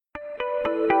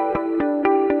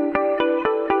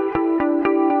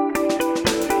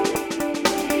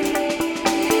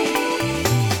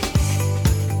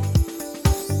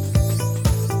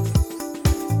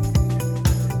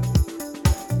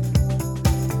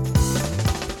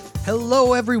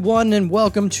Hello, everyone, and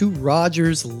welcome to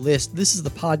Roger's List. This is the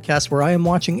podcast where I am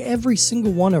watching every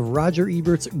single one of Roger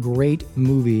Ebert's great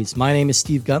movies. My name is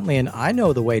Steve Guntley, and I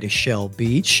know the way to Shell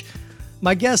Beach.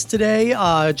 My guest today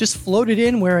just floated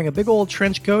in wearing a big old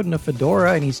trench coat and a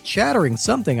fedora, and he's chattering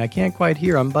something. I can't quite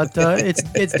hear him, but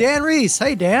it's Dan Reese.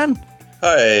 Hey, Dan.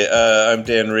 Hi, I'm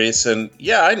Dan Reese, and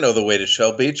yeah, I know the way to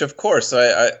Shell Beach. Of course,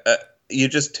 you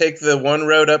just take the one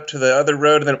road up to the other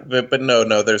road, but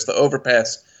no, there's the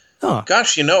overpass. Huh.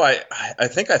 Gosh, I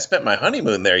think I spent my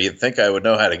honeymoon there. You'd think I would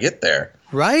know how to get there.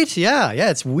 Right? Yeah,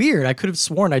 it's weird. I could have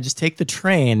sworn I just take the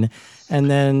train and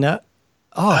then...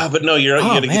 but no, you're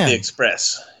going to get the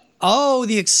express. Oh,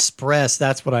 the express.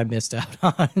 That's what I missed out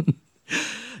on.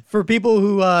 For people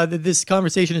who this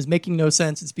conversation is making no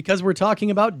sense, it's because we're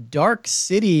talking about Dark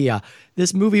City.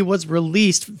 This movie was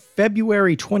released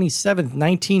February 27th,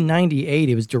 1998.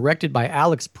 It was directed by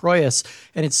Alex Proyas,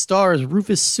 and it stars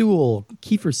Rufus Sewell,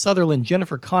 Kiefer Sutherland,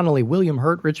 Jennifer Connelly, William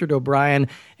Hurt, Richard O'Brien,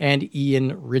 and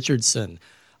Ian Richardson.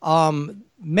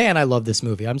 Man, I love this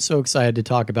movie. I'm so excited to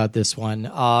talk about this one.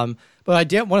 But I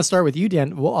did want to start with you,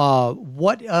 Dan.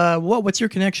 What's your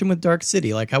connection with Dark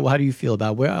City? Like, how do you feel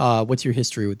about what's your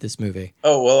history with this movie?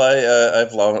 Oh well,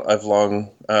 I've long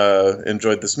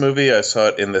enjoyed this movie. I saw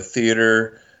it in the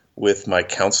theater with my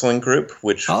counseling group,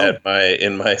 which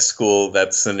in my school,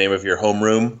 that's the name of your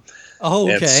homeroom. Oh,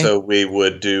 okay. And so we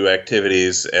would do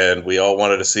activities, and we all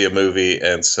wanted to see a movie,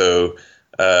 and so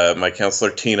my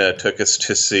counselor Tina took us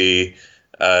to see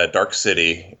Dark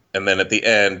City. And then at the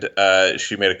end,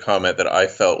 she made a comment that I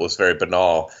felt was very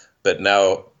banal. But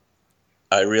now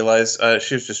I realize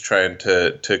she was just trying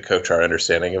to coach our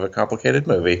understanding of a complicated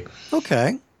movie.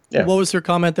 Okay. Yeah. What was her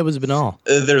comment that was banal?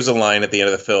 There's a line at the end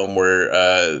of the film where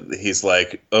he's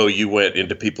like, "Oh, you went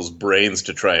into people's brains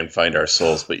to try and find our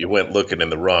souls, but you went looking in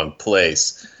the wrong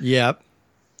place." Yep.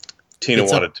 Tina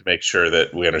wanted to make sure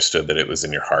that we understood that it was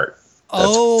in your heart.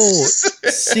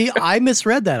 See, I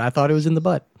misread that. I thought it was in the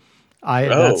butt. I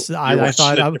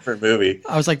thought a different movie.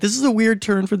 I was like, this is a weird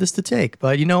turn for this to take,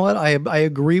 but you know what? I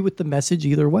agree with the message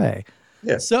either way.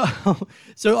 Yeah. So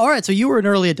all right. So you were an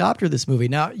early adopter of this movie.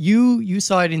 Now you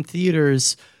saw it in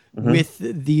theaters with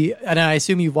and I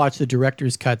assume you've watched the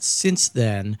director's cut since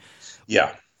then.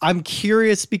 Yeah. I'm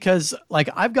curious because like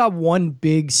I've got one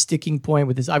big sticking point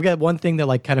with this. I've got one thing that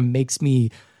like kind of makes me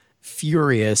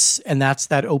furious, and that's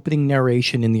that opening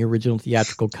narration in the original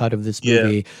theatrical cut of this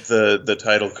movie. Yeah, the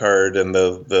title card and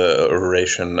the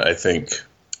oration, I think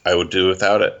I would do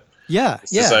without it. Yeah,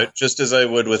 just as I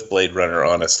would with Blade Runner,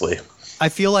 honestly. I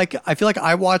feel like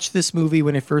I watched this movie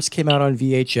when it first came out on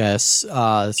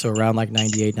VHS, so around like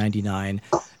 98, 99,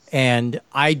 and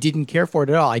I didn't care for it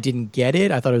at all. I didn't get it.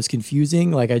 I thought it was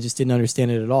confusing. Like I just didn't understand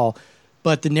it at all.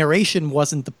 But the narration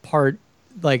wasn't the part.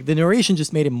 Like the narration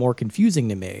just made it more confusing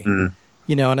to me,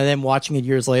 you know, and then watching it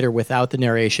years later without the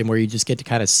narration where you just get to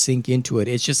kind of sink into it.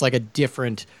 It's just like a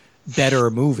different, better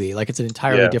movie. Like it's an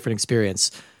entirely different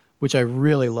experience, which I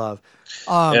really love.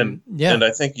 And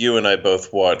I think you and I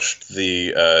both watched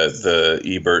the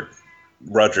Ebert,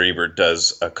 Roger Ebert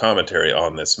does a commentary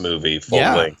on this movie full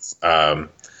length. And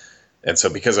so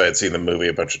because I had seen the movie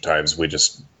a bunch of times, we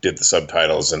just did the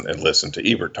subtitles and listened to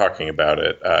Ebert talking about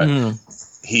it.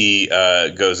 He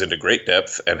goes into great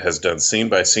depth and has done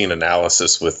scene-by-scene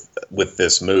analysis with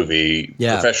this movie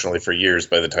professionally for years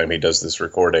by the time he does this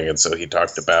recording. And so he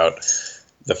talked about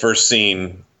the first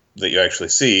scene that you actually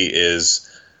see is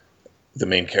the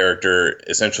main character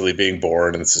essentially being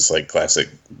born, and this is like classic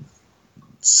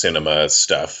cinema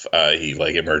stuff. He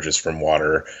like emerges from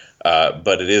water.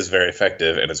 But it is very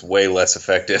effective, and it's way less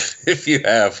effective if you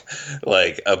have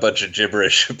like a bunch of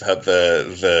gibberish about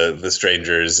the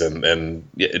strangers and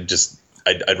just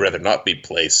I'd rather not be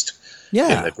placed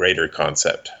in the greater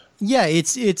concept. Yeah,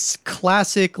 it's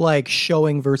classic like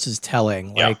showing versus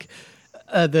telling. Like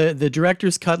the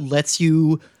director's cut lets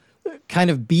you kind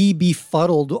of be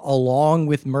befuddled along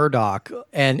with Murdoch,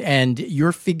 and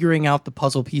you're figuring out the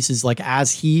puzzle pieces like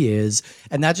as he is,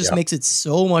 and that just makes it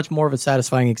so much more of a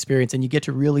satisfying experience, and you get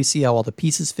to really see how all the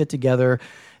pieces fit together.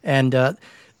 And I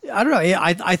don't know,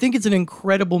 I think it's an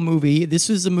incredible movie. This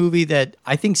is a movie that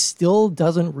I think still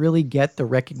doesn't really get the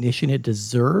recognition it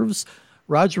deserves.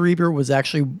 Roger Ebert was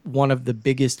actually one of the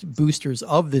biggest boosters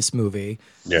of this movie,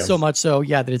 so much so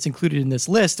that it's included in this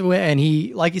list. And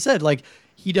he, like you said, like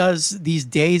he did these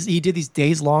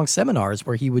days long seminars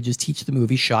where he would just teach the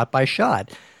movie shot by shot.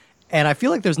 And I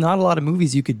feel like there's not a lot of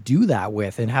movies you could do that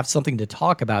with and have something to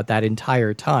talk about that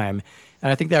entire time.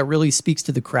 And I think that really speaks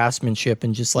to the craftsmanship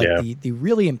and just like the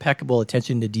really impeccable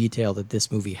attention to detail that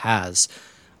this movie has.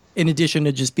 in addition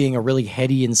to just being a really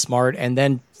heady and smart and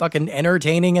then fucking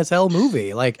entertaining as hell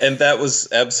movie. And that was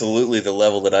absolutely the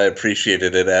level that I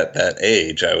appreciated it at that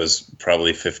age. I was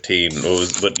probably 15.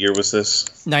 What year was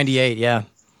this? 98, yeah.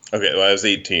 Okay, well, I was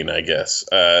 18, I guess.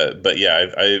 But yeah,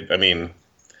 I mean,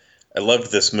 I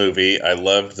loved this movie. I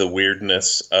loved the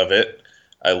weirdness of it.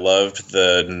 I loved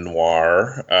the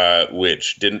noir,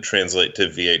 which didn't translate to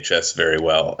VHS very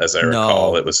well, as I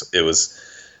recall.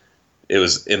 It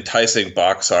was enticing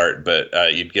box art, but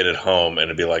you'd get it home and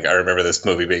it'd be like, I remember this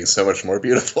movie being so much more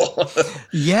beautiful.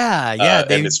 Yeah.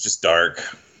 And it's just dark.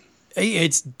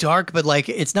 It's dark, but like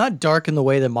it's not dark in the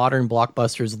way that modern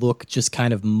blockbusters look just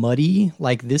kind of muddy.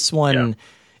 Like this one,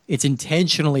 it's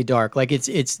intentionally dark. Like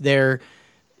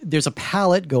there's a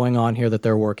palette going on here that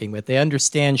they're working with. They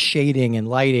understand shading and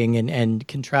lighting and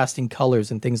contrasting colors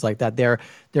and things like that. They're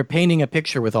painting a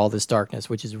picture with all this darkness,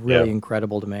 which is really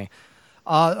incredible to me.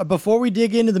 Before we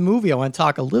dig into the movie, I want to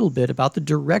talk a little bit about the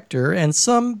director and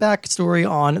some backstory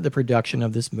on the production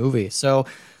of this movie. So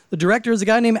the director is a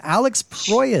guy named Alex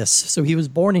Proyas. So he was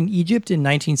born in Egypt in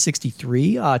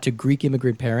 1963 to Greek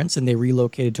immigrant parents, and they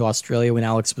relocated to Australia when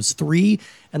Alex was 3,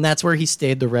 and that's where he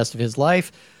stayed the rest of his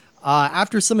life.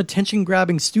 After some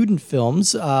attention-grabbing student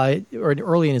films, or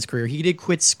early in his career, he did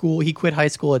quit school. He quit high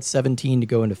school at 17 to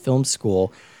go into film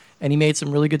school, and he made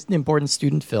some really good, important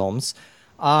student films.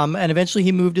 And eventually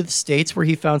he moved to the States where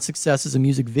he found success as a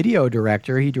music video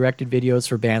director. He directed videos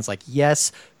for bands like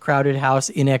Yes, Crowded House,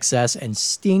 INXS, and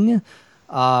Sting.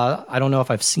 I don't know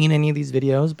if I've seen any of these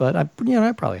videos, but I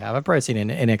probably have. I've probably seen an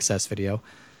INXS video.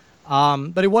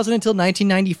 But it wasn't until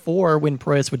 1994 when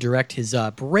Proyas would direct his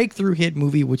breakthrough hit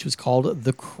movie, which was called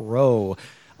The Crow.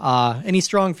 Any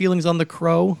strong feelings on The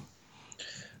Crow?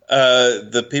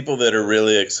 The people that are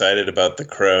really excited about The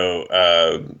Crow,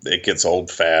 it gets old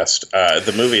fast.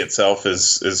 The movie itself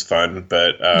is fun,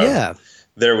 but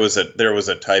there was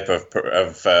a type of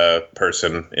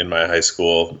person in my high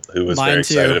school who was very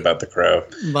excited about The Crow.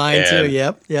 Mine too.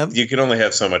 Yep. You can only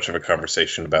have so much of a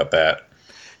conversation about that.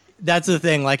 That's the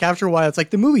thing. Like after a while, it's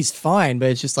like the movie's fine, but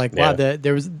it's just like wow.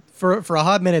 There was for a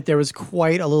hot minute there was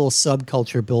quite a little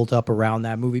subculture built up around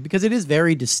that movie because it is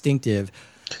very distinctive.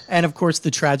 And of course, the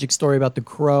tragic story about The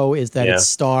Crow is that its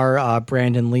star,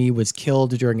 Brandon Lee, was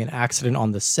killed during an accident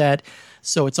on the set.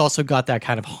 So it's also got that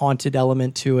kind of haunted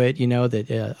element to it,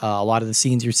 that a lot of the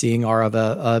scenes you're seeing are of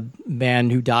a man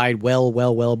who died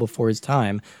well before his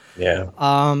time. Yeah.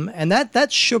 And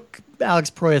that shook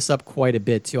Alex Proyas up quite a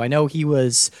bit, too. I know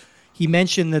he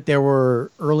mentioned that there were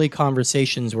early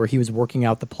conversations where he was working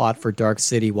out the plot for Dark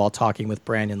City while talking with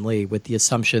Brandon Lee with the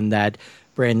assumption that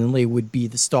Brandon Lee would be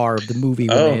the star of the movie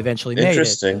when they eventually made it.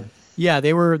 Interesting. Yeah,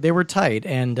 they were tight,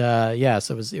 and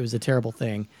so it was a terrible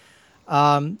thing.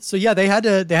 They had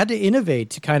to innovate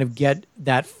to kind of get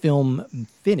that film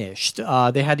finished.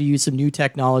 They had to use some new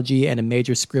technology and a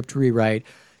major script rewrite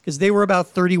because they were about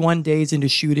 31 days into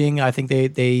shooting. I think they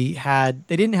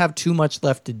didn't have too much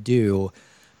left to do,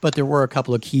 but there were a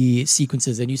couple of key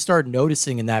sequences, and you start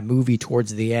noticing in that movie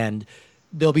towards the end.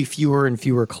 There'll be fewer and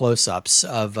fewer close-ups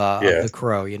of The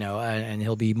Crow, and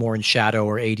he'll be more in shadow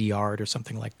or ADR or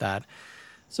something like that.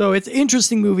 So it's an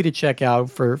interesting movie to check out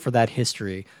for that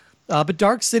history. But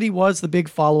Dark City was the big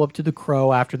follow-up to The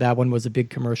Crow. After that one was a big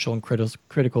commercial and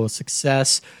critical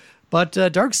success. But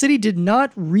Dark City did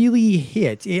not really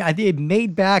hit. It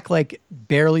made back like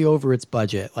barely over its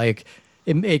budget. Like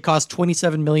it cost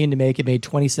 $27 million to make. It made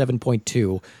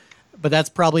 $27.2. But that's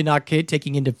probably not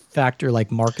taking into factor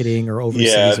like marketing or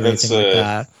overseas or anything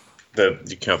like that.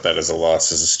 You count that as a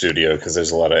loss as a studio because there's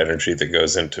a lot of energy that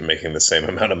goes into making the same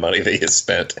amount of money that you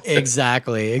spent.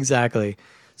 Exactly.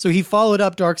 So he followed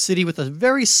up Dark City with a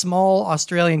very small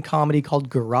Australian comedy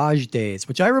called Garage Days,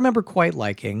 which I remember quite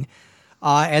liking.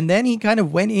 And then he kind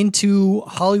of went into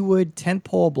Hollywood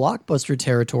tentpole blockbuster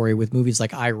territory with movies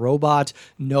like I, Robot,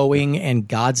 Knowing, and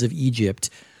Gods of Egypt.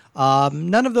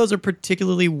 None of those are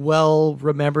particularly well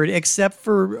remembered, except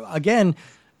for, again,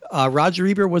 Roger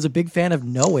Ebert was a big fan of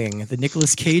Knowing, the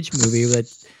Nicolas Cage movie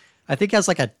that I think has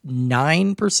like a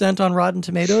 9% on Rotten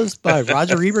Tomatoes, but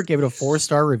Roger Ebert gave it a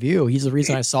 4-star review. He's the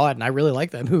reason I saw it, and I really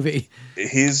like that movie.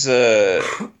 He's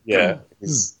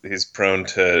prone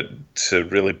to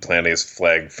really planting his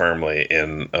flag firmly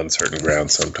in uncertain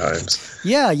ground sometimes.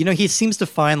 Yeah, he seems to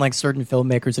find like certain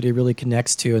filmmakers that he really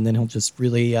connects to, and then he'll just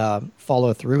really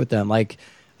follow through with them. Like,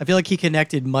 I feel like he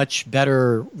connected much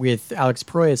better with Alex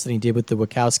Proyas than he did with the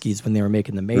Wachowskis when they were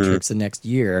making The Matrix the next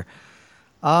year.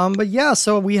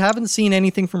 So we haven't seen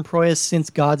anything from Proyas since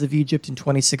Gods of Egypt in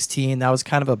 2016. That was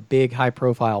kind of a big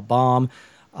high-profile bomb.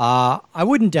 I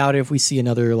wouldn't doubt it if we see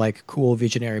another like cool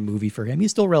visionary movie for him.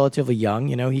 He's still relatively young,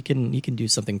 you know. He can do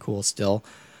something cool still,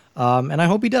 and I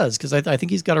hope he does because I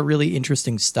think he's got a really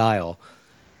interesting style.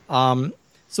 So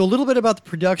a little bit about the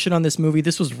production on this movie.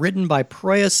 This was written by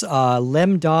Proyas,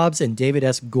 Lem Dobbs, and David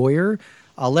S. Goyer.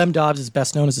 Lem Dobbs is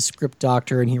best known as a script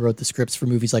doctor, and he wrote the scripts for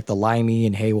movies like The Limey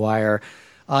and Haywire.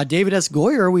 David S.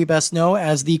 Goyer, we best know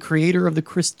as the creator of the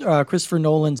Christopher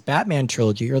Nolan's Batman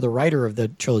trilogy, or the writer of the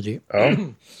trilogy.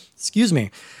 Oh. Excuse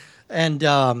me.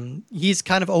 And he's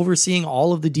kind of overseeing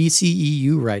all of the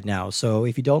DCEU right now. So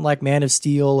if you don't like Man of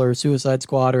Steel or Suicide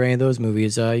Squad or any of those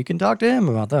movies, you can talk to him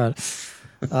about that.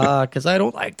 Because I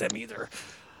don't like them either.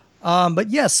 But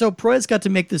yeah, so Proyas got to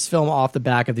make this film off the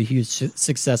back of the huge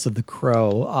success of The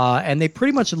Crow. And they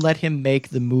pretty much let him make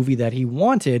the movie that he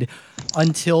wanted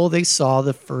until they saw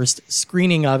the first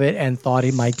screening of it and thought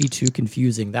it might be too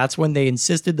confusing. That's when they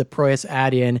insisted that Proyas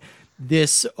add in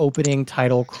this opening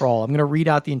title crawl. I'm going to read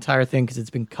out the entire thing because it's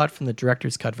been cut from the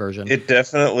director's cut version. It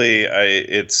definitely,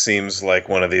 it seems like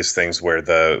one of these things where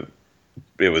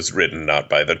it was written not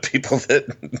by the people that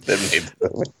made the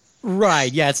movie.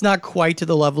 Right, yeah, it's not quite to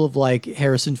the level of like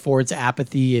Harrison Ford's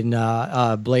apathy in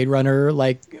Blade Runner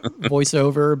like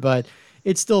voiceover, but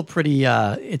it's still pretty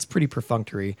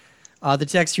perfunctory. The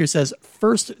text here says,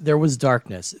 "First there was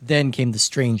darkness, then came the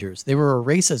strangers. They were a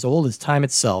race as old as time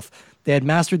itself. They had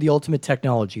mastered the ultimate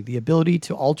technology, the ability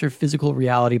to alter physical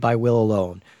reality by will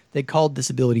alone. They called this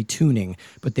ability tuning,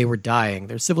 but they were dying.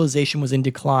 Their civilization was in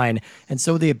decline, and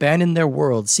so they abandoned their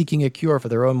world, seeking a cure for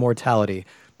their own mortality.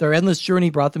 Their endless journey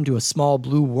brought them to a small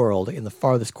blue world in the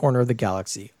farthest corner of the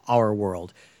galaxy, our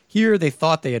world. Here they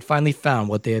thought they had finally found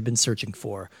what they had been searching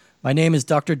for. My name is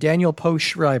Dr. Daniel Poe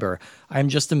Schreiber. I am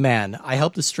just a man. I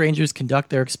help the strangers conduct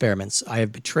their experiments. I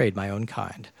have betrayed my own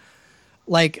kind."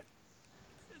 Like,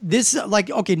 this, like,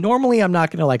 okay, normally I'm not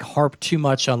going to like harp too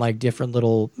much on like different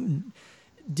little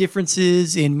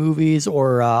differences in movies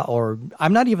or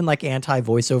I'm not even like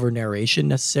anti-voiceover narration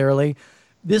necessarily.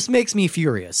 This makes me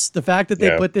furious. The fact that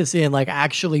they put this in like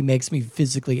actually makes me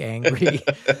physically angry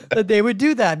that they would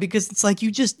do that, because it's like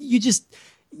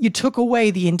you took away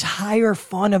the entire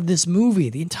fun of this movie.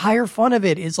 The entire fun of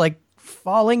it is like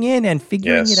falling in and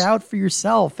figuring it out for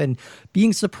yourself and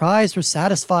being surprised or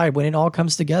satisfied when it all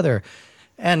comes together.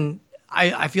 And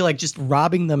I feel like just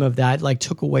robbing them of that like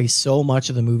took away so much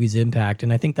of the movie's impact.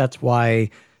 And I think that's why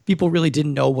people really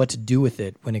didn't know what to do with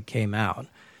it when it came out.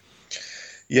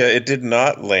 Yeah, it did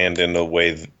not land in a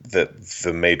way that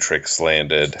The Matrix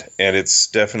landed. And it's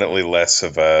definitely less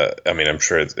of a, I mean, I'm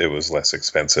sure it was less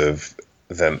expensive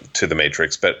than to The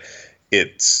Matrix, but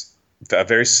it's a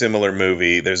very similar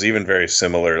movie. There's even very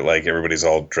similar, like everybody's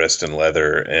all dressed in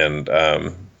leather and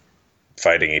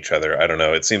fighting each other. I don't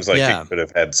know. It seems like it could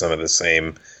have had some of the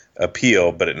same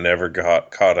appeal, but it never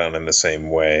got caught on in the same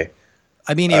way.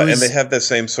 I mean, it was, and they have the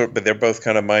same sort, but they're both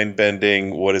kind of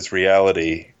mind-bending. What is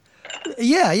reality?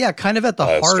 Yeah, kind of at the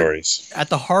heart. Stories. At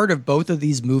the heart of both of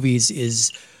these movies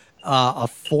is a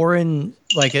foreign,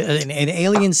 like an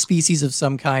alien species of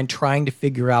some kind, trying to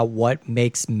figure out what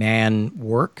makes man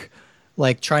work,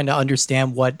 like trying to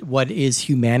understand what is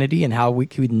humanity and how we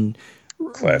can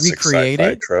recreate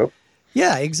it. Trope.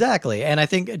 Yeah, exactly. And I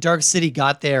think Dark City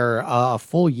got there a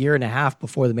full year and a half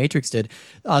before The Matrix did.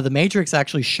 The Matrix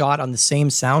actually shot on the same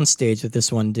soundstage that this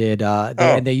one did.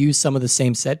 And they used some of the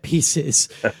same set pieces.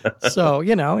 So,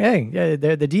 you know, hey,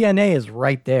 the DNA is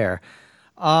right there.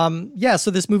 So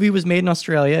this movie was made in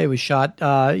Australia. It was shot,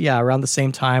 around the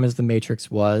same time as The Matrix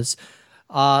was.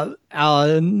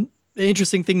 The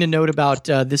interesting thing to note about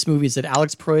this movie is that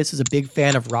Alex Proyas is a big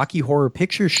fan of Rocky Horror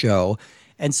Picture Show.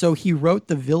 And so he wrote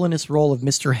the villainous role of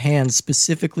Mr. Hand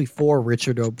specifically for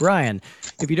Richard O'Brien.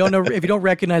 If you don't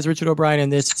recognize Richard O'Brien in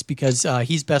this, it's because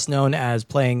he's best known as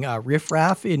playing Riff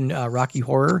Raff in Rocky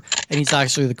Horror, and he's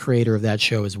actually the creator of that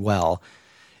show as well.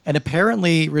 And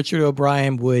apparently Richard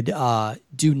O'Brien would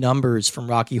do numbers from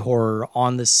Rocky Horror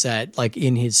on the set, like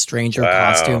in his stranger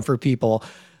costume for people,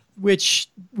 which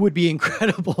would be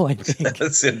incredible, I think.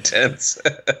 That's intense.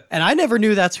 And I never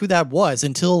knew that's who that was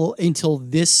until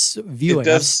this viewing.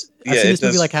 I've seen this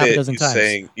movie like half a dozen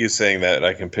times. You saying that,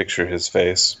 I can picture his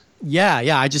face. Yeah.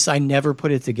 I never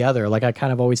put it together. Like I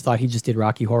kind of always thought he just did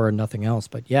Rocky Horror and nothing else.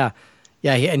 But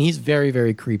and he's very,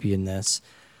 very creepy in this.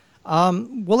 Well,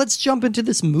 let's jump into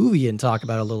this movie and talk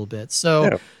about it a little bit.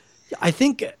 So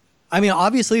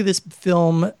obviously this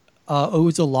film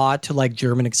owes a lot to like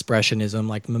German expressionism,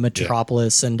 like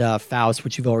Metropolis and Faust,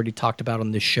 which you've already talked about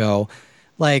on this show.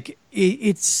 Like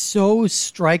it's so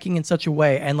striking in such a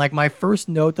way. And like my first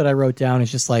note that I wrote down is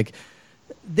just like,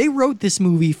 they wrote this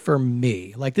movie for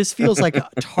me. Like, this feels like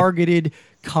targeted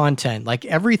content. Like,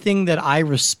 everything that I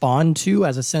respond to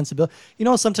as a sensibility. You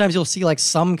know, sometimes you'll see like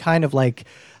some kind of like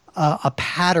a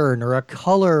pattern or a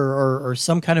color or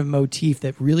some kind of motif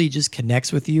that really just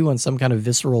connects with you on some kind of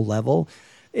visceral level.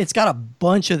 It's got a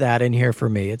bunch of that in here for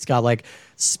me. It's got like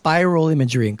spiral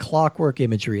imagery and clockwork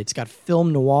imagery. It's got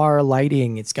film noir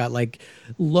lighting. It's got like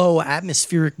low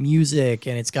atmospheric music,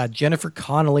 and it's got Jennifer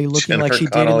Connelly looking like she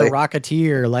did in The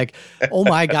Rocketeer. Like, oh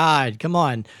my God, come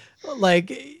on.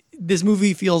 Like, this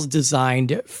movie feels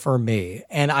designed for me,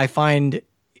 and I find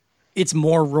it's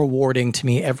more rewarding to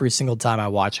me every single time I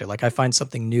watch it. Like, I find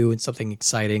something new and something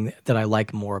exciting that I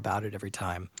like more about it every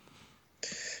time.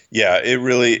 Yeah, it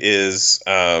really is.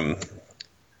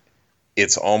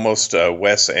 It's almost a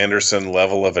Wes Anderson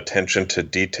level of attention to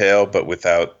detail, but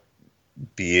without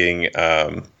being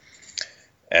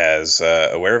as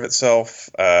aware of itself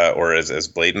or as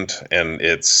blatant. And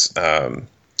it's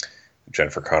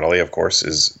Jennifer Connelly, of course,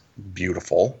 is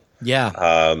beautiful. Yeah.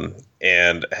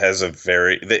 And has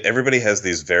everybody has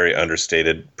these very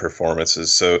understated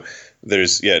performances. So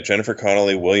there's Jennifer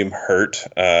Connelly, William Hurt,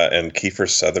 and Kiefer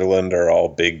Sutherland are all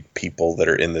big people that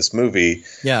are in this movie.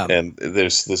 Yeah. And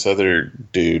there's this other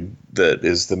dude that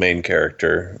is the main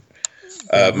character.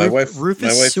 My wife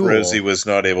Sewell. Rosie was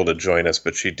not able to join us,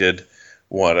 but she did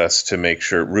want us to make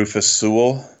sure Rufus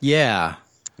Sewell. Yeah.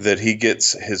 That he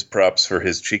gets his props for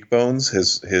his cheekbones.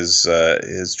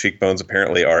 His cheekbones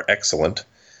apparently are excellent.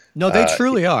 No, they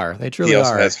truly are. They truly are. He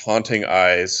also has haunting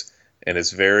eyes and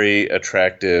is very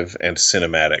attractive and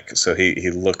cinematic. So he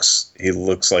looks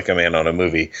like a man on a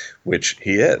movie, which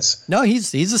he is. No,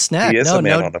 he's a snack. He is a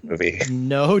man on a movie.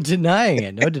 No denying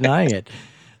it. No denying it.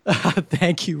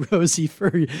 Thank you, Rosie,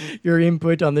 for your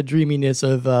input on the dreaminess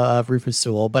of Rufus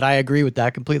Sewell. But I agree with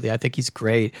that completely. I think he's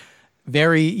great.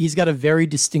 He's got a very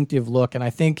distinctive look, and I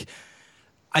think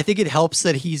it helps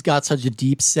that he's got such a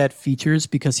deep set features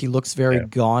because he looks very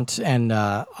gaunt and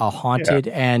haunted,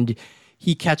 and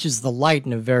he catches the light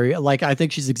in a very, like, I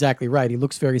think she's exactly right. He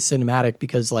looks very cinematic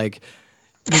because like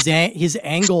his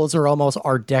angles are almost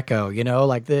Art Deco, you know,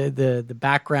 like the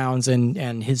backgrounds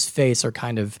and his face are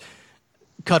kind of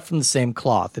cut from the same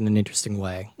cloth in an interesting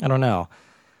way. I don't know.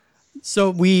 So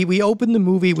we open the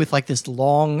movie with like this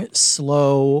long,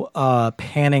 slow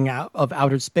panning out of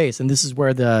outer space, and this is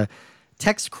where the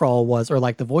text crawl was, or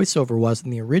like the voiceover was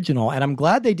in the original. And I'm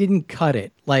glad they didn't cut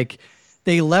it. Like,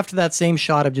 they left that same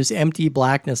shot of just empty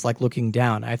blackness, like looking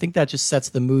down. I think that just sets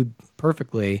the mood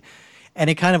perfectly, and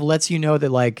it kind of lets you know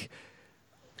that like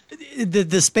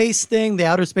the space thing, the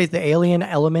outer space, the alien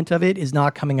element of it is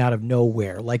not coming out of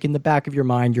nowhere. Like, in the back of your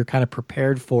mind, you're kind of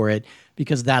prepared for it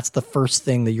because that's the first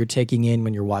thing that you're taking in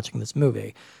when you're watching this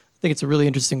movie. I think it's a really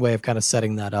interesting way of kind of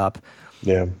setting that up.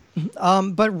 Yeah.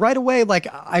 But right away, like,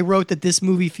 I wrote that this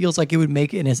movie feels like it would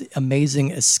make an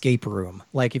amazing escape room.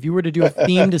 Like, if you were to do a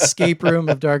themed escape room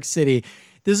of Dark City,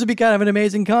 this would be kind of an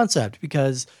amazing concept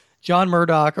because John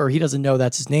Murdoch, or he doesn't know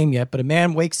that's his name yet, but a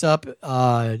man wakes up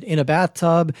in a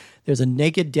bathtub. There's a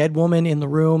naked dead woman in the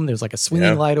room. There's like a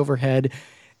swinging light overhead.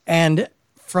 And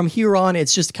from here on,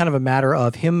 it's just kind of a matter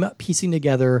of him piecing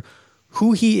together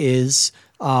who he is,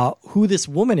 who this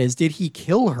woman is. Did he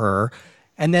kill her?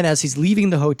 And then as he's leaving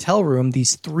the hotel room,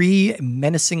 these three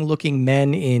menacing-looking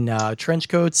men in trench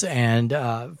coats and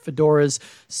fedoras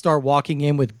start walking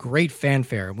in with great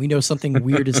fanfare. We know something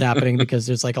weird is happening because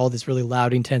there's like all this really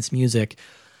loud, intense music.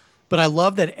 But I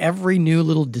love that every new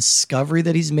little discovery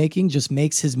that he's making just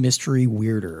makes his mystery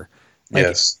weirder. Like,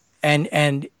 yes.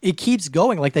 And it keeps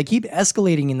going. Like, they keep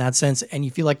escalating in that sense, and you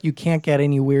feel like you can't get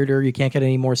any weirder, you can't get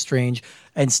any more strange,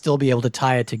 and still be able to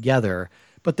tie it together.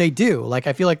 But they do. Like,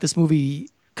 I feel like this movie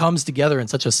comes together in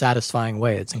such a satisfying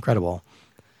way. It's incredible.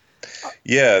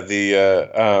 Yeah,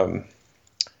 the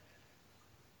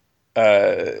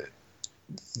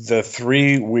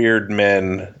three weird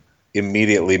men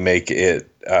immediately make it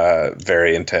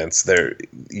very intense.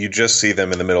 You just see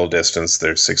them in the middle distance.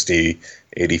 They're 60,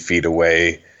 80 feet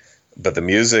away. But the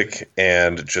music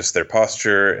and just their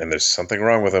posture, and there's something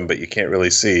wrong with them, but you can't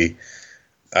really see.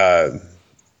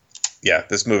 Yeah,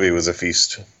 this movie was a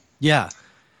feast. Yeah.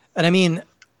 And I mean,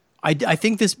 I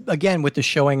think this, again, with the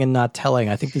showing and not telling,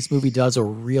 I think this movie does a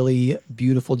really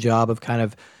beautiful job of kind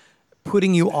of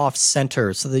putting you off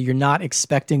center so that you're not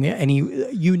expecting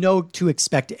to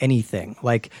expect anything.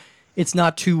 Like, it's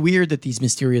not too weird that these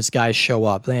mysterious guys show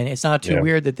up. And it's not too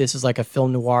weird that this is like a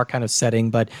film noir kind of setting,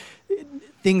 but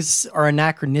things are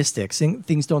anachronistic.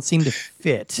 Things don't seem to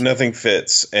fit. Nothing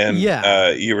fits. And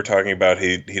you were talking about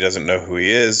he doesn't know who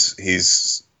he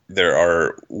is. There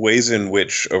are ways in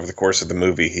which over the course of the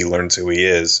movie he learns who he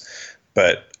is,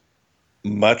 but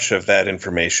much of that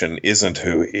information isn't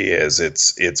who he is.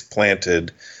 It's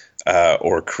planted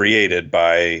or created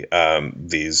by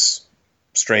these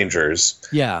strangers.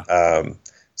 Yeah.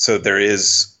 So there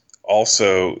is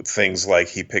also things like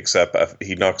he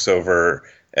knocks over,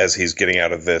 as he's getting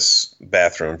out of this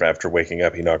bathroom after waking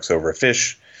up, he knocks over a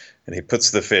fish, and he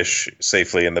puts the fish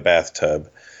safely in the bathtub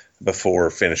before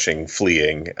finishing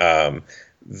fleeing.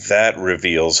 That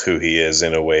reveals who he is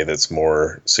in a way that's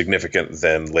more significant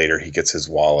than later he gets his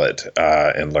wallet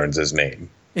and learns his name.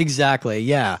 Exactly,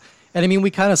 yeah. And I mean,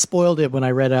 we kind of spoiled it when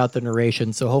I read out the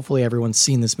narration, so hopefully everyone's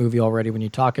seen this movie already when you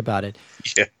talk about it.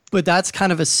 Yeah. But that's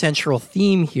kind of a central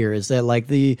theme here, is that like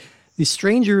the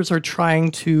strangers are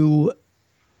trying to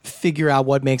figure out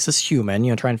what makes us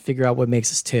human, trying to figure out what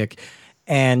makes us tick.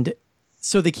 And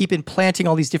so they keep implanting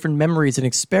all these different memories and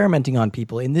experimenting on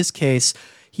people. In this case,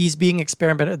 he's being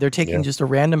experimented. They're taking just a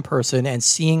random person and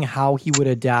seeing how he would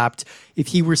adapt if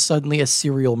he were suddenly a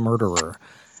serial murderer.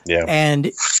 Yeah.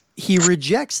 And he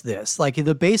rejects this. Like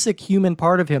the basic human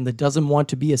part of him that doesn't want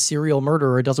to be a serial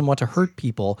murderer, doesn't want to hurt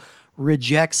people,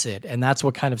 rejects it. And that's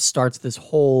what kind of starts this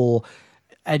whole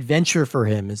adventure for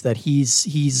him, is that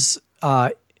he's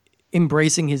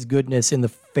embracing his goodness in the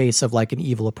face of like an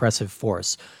evil, oppressive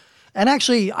force. And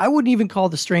actually, I wouldn't even call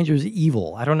the strangers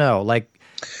evil. I don't know. Like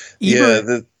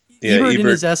Ebert in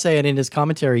his essay and in his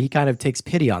commentary, he kind of takes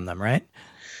pity on them, right?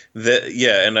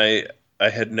 And I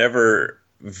had never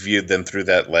viewed them through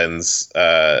that lens.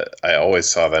 I always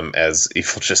saw them as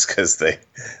evil just because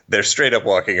they're straight up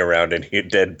walking around in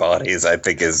dead bodies, I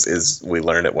think is we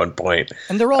learn at one point.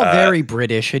 And they're all very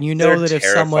British, and that if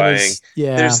someone is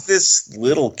there's this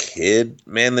little kid,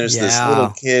 this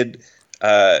little kid who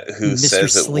Mr.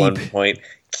 says at one point,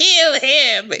 "Kill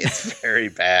him." It's very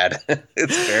bad.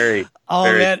 It's very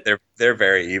man. They're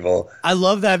very evil. I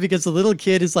love that because the little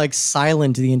kid is like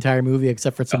silent the entire movie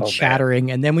except for some chattering,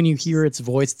 and then when you hear its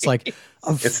voice, it's like,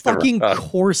 of fucking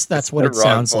course that's what it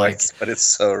sounds like. But it's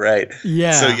so right.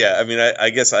 Yeah. So yeah, I mean,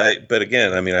 I guess but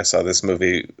again, I mean, I saw this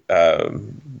movie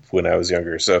when I was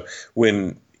younger, so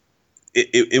when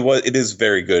it is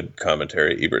very good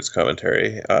commentary, Ebert's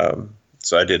commentary.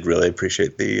 So I did really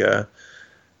appreciate they're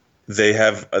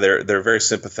very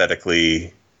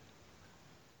sympathetically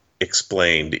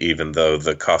explained, even though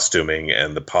the costuming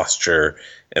and the posture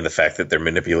and the fact that they're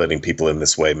manipulating people in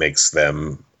this way makes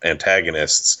them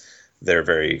antagonists. They're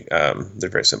very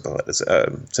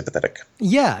sympathetic.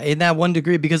 Yeah, in that one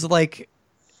degree, because like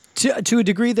to a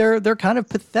degree they're kind of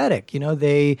pathetic.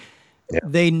 They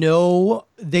know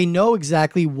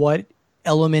exactly what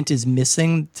element is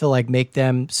missing to like make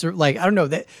them like, I don't know,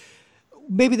 that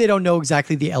maybe they don't know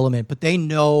exactly the element, but they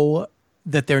know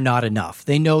that they're not enough.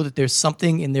 They know that there's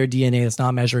something in their DNA that's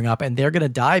not measuring up, and they're going to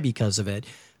die because of it,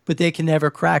 but they can never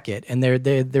crack it, and they're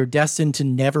destined to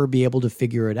never be able to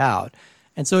figure it out.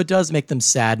 And so it does make them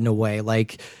sad in a way.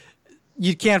 Like,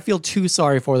 you can't feel too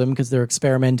sorry for them because they're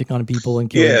experimenting on people and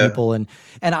killing people. And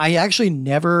I actually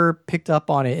never picked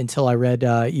up on it until I read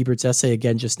Ebert's essay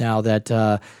again just now,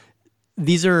 that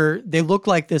they look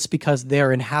like this because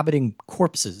they're inhabiting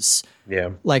corpses.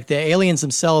 Yeah. Like the aliens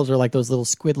themselves are like those little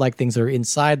squid-like things that are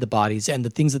inside the bodies, and the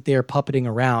things that they're puppeting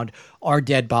around are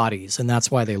dead bodies, and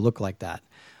that's why they look like that.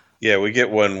 Yeah, we get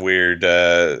one weird,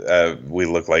 we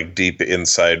look like deep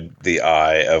inside the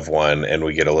eye of one, and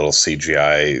we get a little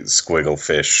CGI squiggle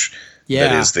fish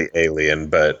that is the alien,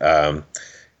 but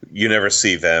you never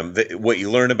see them. What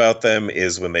you learn about them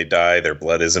is when they die, their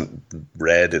blood isn't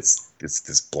red, it's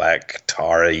this black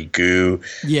tarry goo.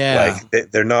 Yeah.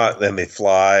 Like they're not, and they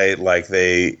fly, like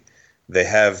they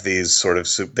have these sort of,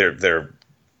 they're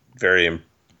very,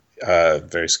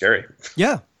 very scary.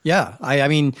 Yeah. Yeah. I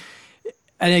mean,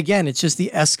 and again, it's just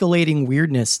the escalating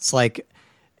weirdness. It's like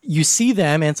you see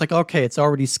them and it's like, okay, it's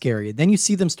already scary. Then you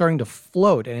see them starting to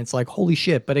float and it's like, holy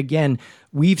shit. But again,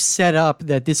 we've set up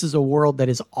that this is a world that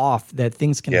is off, that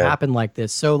things can happen like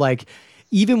this. So like,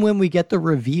 even when we get the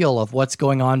reveal of what's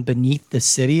going on beneath the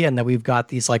city and that we've got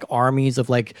these like armies of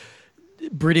like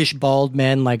British bald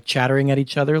men like chattering at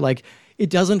each other, like it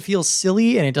doesn't feel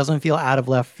silly and it doesn't feel out of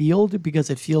left field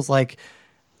because it feels like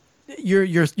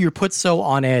you're put so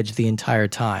on edge the entire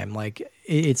time. Like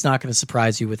it's not going to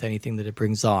surprise you with anything that it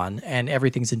brings on, and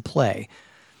everything's in play.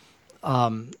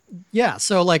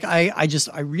 So like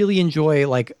I really enjoy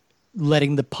like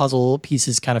letting the puzzle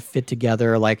pieces kind of fit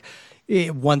together. Like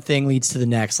one thing leads to the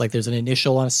next. Like there's an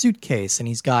initial on a suitcase, and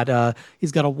he's got a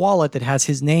wallet that has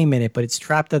his name in it, but it's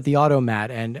trapped at the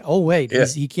automat. And oh wait,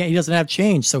 he doesn't have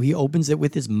change, so he opens it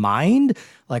with his mind.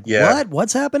 Like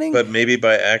what's happening? But maybe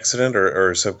by accident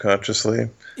or subconsciously.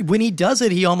 When he does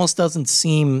it, he almost doesn't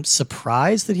seem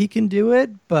surprised that he can do it,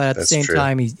 but at the same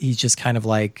time, he's just kind of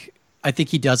like, I think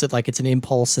he does it like it's an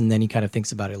impulse, and then he kind of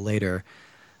thinks about it later.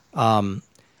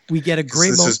 We get a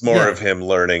great. This is more of him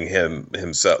learning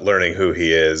himself, learning who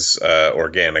he is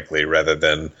organically, rather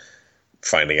than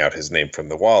finding out his name from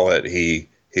the wallet. He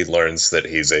learns that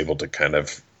he's able to kind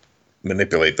of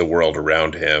manipulate the world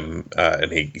around him,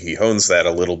 and he hones that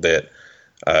a little bit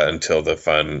until the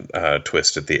fun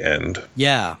twist at the end.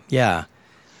 Yeah.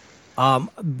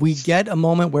 We get a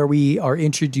moment where we are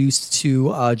introduced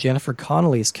to Jennifer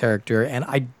Connelly's character, and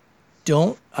I'm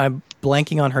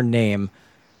blanking on her name.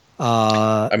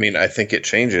 I mean, I think it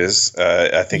changes.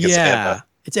 I think it's Emma.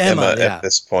 It's Emma at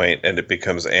this point, and it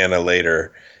becomes Anna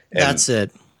later. And that's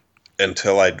it.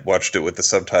 Until I watched it with the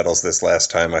subtitles this last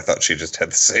time, I thought she just had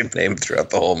the same name throughout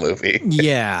the whole movie.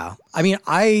 Yeah. I mean,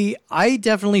 I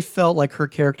definitely felt like her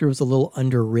character was a little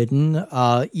underwritten.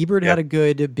 Ebert had a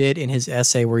good bit in his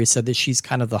essay where he said that she's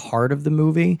kind of the heart of the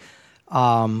movie,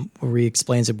 where he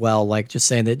explains it well, like just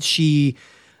saying that she...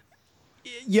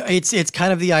 Yeah, it's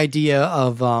kind of the idea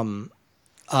of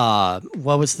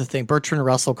what was the thing? Bertrand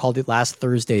Russell called it last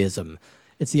Thursdayism.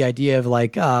 It's the idea of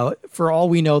like, for all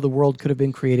we know, the world could have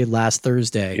been created last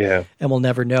Thursday, and we'll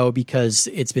never know because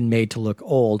it's been made to look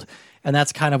old. And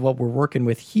that's kind of what we're working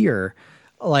with here.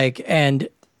 Like, and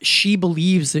she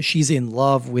believes that she's in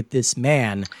love with this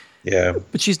man. Yeah,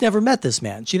 but she's never met this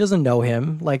man. She doesn't know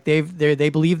him. Like they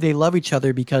believe they love each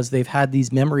other because they've had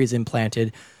these memories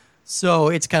implanted. So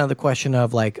it's kind of the question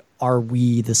of like, are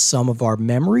we the sum of our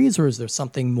memories, or is there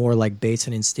something more like base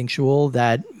and instinctual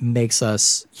that makes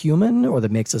us human or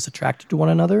that makes us attracted to one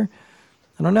another?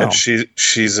 I don't know. And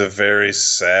she's a very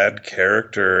sad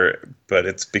character, but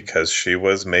it's because she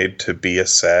was made to be a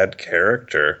sad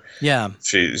character. Yeah.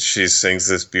 She sings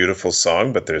this beautiful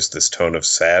song, but there's this tone of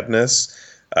sadness.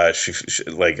 They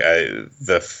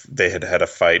had a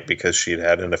fight because she'd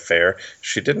had an affair.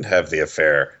 She didn't have the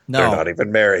affair. No. They're not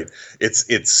even married.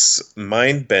 It's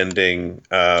mind bending,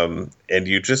 and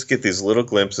you just get these little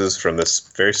glimpses from this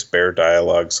very spare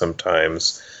dialogue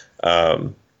sometimes.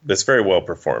 It's very well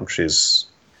performed. She's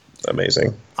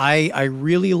amazing. I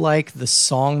really like the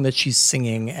song that she's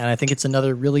singing, and I think it's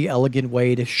another really elegant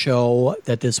way to show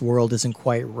that this world isn't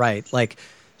quite right. Like,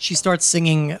 she starts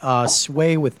singing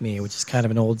Sway With Me, which is kind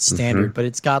of an old standard, but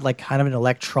it's got like kind of an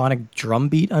electronic drum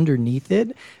beat underneath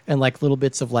it and like little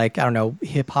bits of like, I don't know,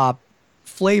 hip hop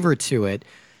flavor to it,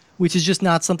 which is just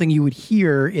not something you would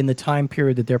hear in the time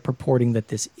period that they're purporting that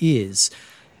this is.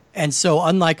 And so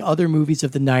unlike other movies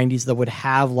of the 90s that would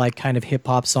have like kind of hip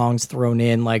hop songs thrown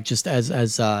in, like just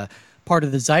as part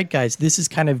of the zeitgeist, this is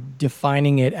kind of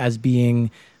defining it as being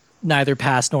neither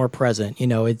past nor present. You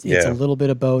know, it's a little bit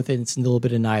of both, and it's a little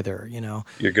bit of neither, you know.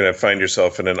 You're going to find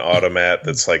yourself in an automat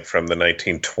that's like from the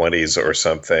 1920s or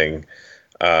something.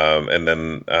 And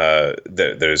then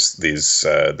there's these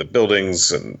the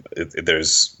buildings, and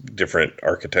there's different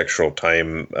architectural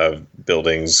time of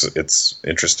buildings. It's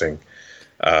interesting.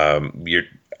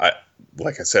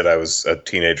 Like I said, I was a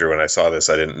teenager when I saw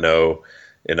this. I didn't know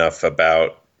enough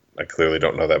about. I clearly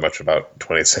don't know that much about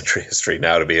 20th century history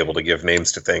now to be able to give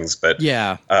names to things, but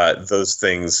those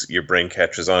things, your brain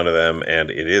catches onto them,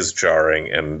 and it is jarring,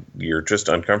 and you're just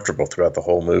uncomfortable throughout the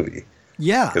whole movie.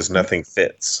 Yeah, because nothing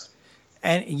fits.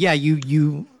 And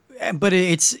but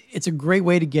it's a great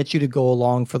way to get you to go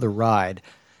along for the ride.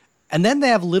 And then they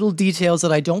have little details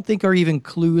that I don't think are even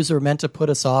clues or meant to put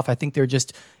us off. I think they're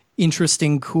just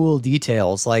interesting, cool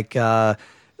details, like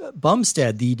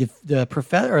Bumstead, the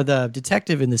professor or the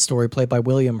detective in this story, played by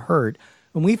William Hurt.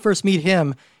 When we first meet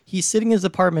him, he's sitting in his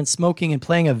apartment smoking and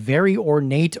playing a very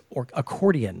ornate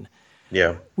accordion.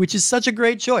 Yeah, which is such a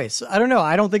great choice. I don't know.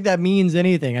 I don't think that means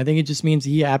anything. I think it just means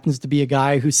he happens to be a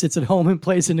guy who sits at home and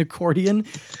plays an accordion,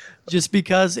 just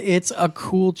because it's a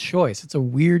cool choice. It's a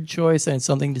weird choice, and it's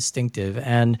something distinctive.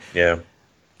 And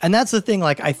that's the thing.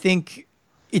 Like, I think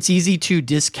it's easy to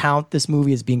discount this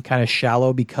movie as being kind of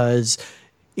shallow because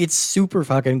it's super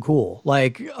fucking cool.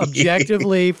 Like,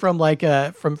 objectively, from like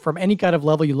from any kind of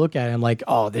level you look at it, I'm like,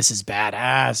 oh, this is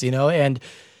badass, you know? And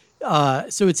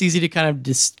so it's easy to kind of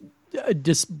just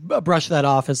brush that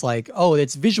off as like, oh,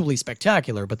 it's visually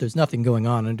spectacular, but there's nothing going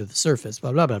on under the surface,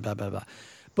 blah, blah, blah, blah, blah, blah.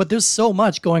 But there's so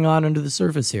much going on under the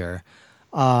surface here,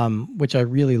 which I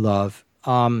really love.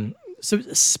 So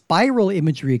spiral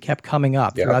imagery kept coming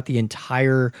up throughout the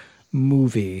entire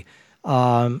movie.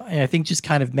 And I think just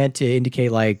kind of meant to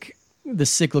indicate like the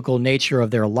cyclical nature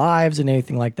of their lives and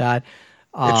anything like that.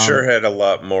 It sure had a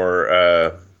lot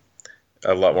more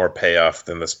payoff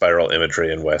than the spiral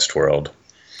imagery in Westworld.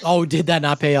 Oh, did that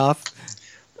not pay off?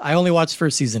 I only watched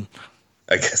first season.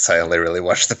 I guess I only really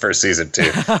watched the first season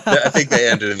too. I think they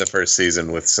ended in the first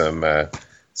season with some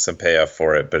payoff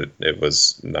for it, but it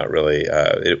was not really.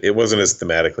 It wasn't as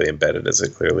thematically embedded as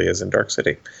it clearly is in Dark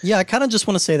City. Yeah, I kind of just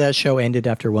want to say that show ended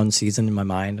after one season in my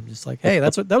mind. I'm just like, hey,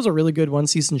 that was a really good one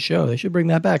season show. They should bring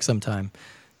that back sometime.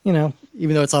 You know,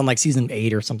 even though it's on like season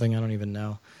 8 or something, I don't even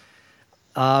know.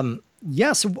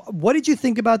 Yeah, so what did you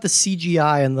think about the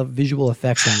CGI and the visual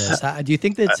effects in this? Do you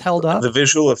think that it's held up? The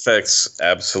visual effects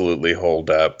absolutely hold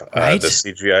up. Right? The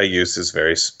CGI use is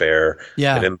very spare.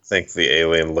 Yeah. I didn't think the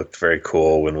alien looked very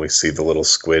cool when we see the little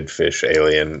squid fish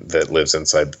alien that lives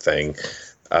inside the thing.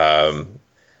 But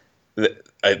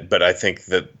I think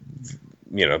that,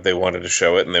 you know, they wanted to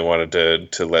show it and they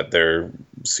wanted to let their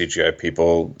CGI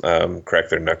people crack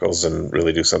their knuckles and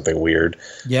really do something weird.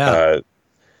 Yeah.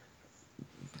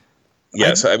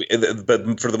 Yes,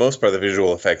 but for the most part, the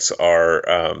visual effects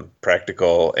are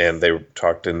practical, and they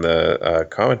talked in the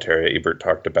commentary. Ebert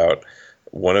talked about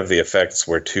one of the effects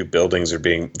where two buildings are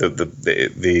being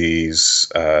these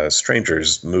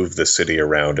strangers move the city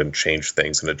around and change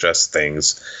things and adjust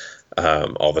things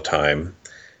all the time.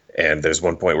 And there's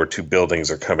one point where two buildings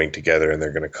are coming together and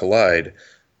they're going to collide.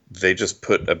 They just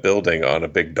put a building on a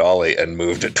big dolly and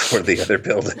moved it toward the other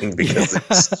building because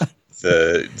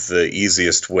it's the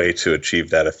easiest way to achieve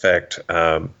that effect.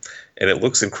 And it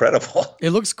looks incredible.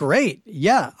 It looks great.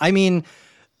 Yeah. I mean,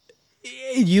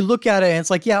 you look at it and it's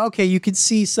like, yeah, okay, you can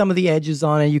see some of the edges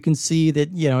on it. You can see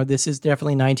that, you know, this is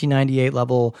definitely 1998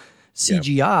 level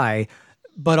CGI. Yeah.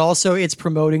 But also it's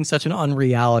promoting such an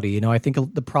unreality. You know, I think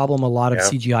the problem a lot of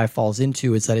CGI falls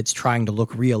into is that it's trying to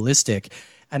look realistic.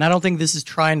 And I don't think this is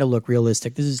trying to look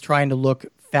realistic. This is trying to look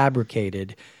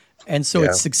fabricated. And so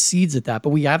it succeeds at that.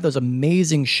 But we have those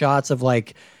amazing shots of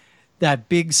like that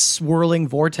big swirling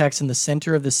vortex in the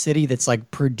center of the city that's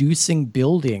like producing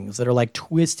buildings that are like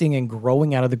twisting and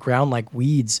growing out of the ground like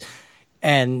weeds.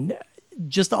 And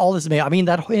just all this, I mean,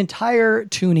 that entire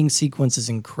tuning sequence is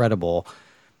incredible.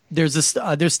 There's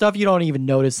stuff you don't even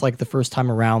notice like the first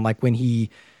time around, like when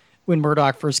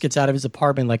Murdoch first gets out of his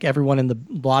apartment, like everyone in the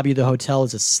lobby of the hotel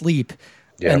is asleep.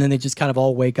 Yeah. And then they just kind of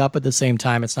all wake up at the same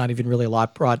time. It's not even really a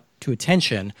lot brought to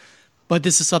attention. But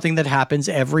this is something that happens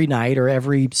every night or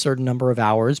every certain number of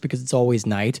hours because it's always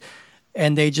night.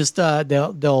 And they just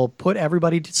they'll put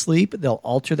everybody to sleep. They'll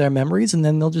alter their memories, and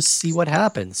then they'll just see what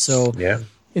happens. So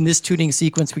in this tuning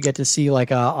sequence, we get to see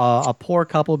like a poor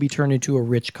couple be turned into a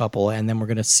rich couple, and then we're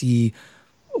going to see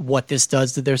what this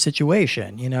does to their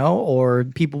situation, you know, or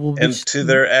people will and to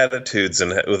their attitudes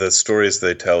and the stories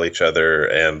they tell each other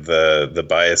and the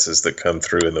biases that come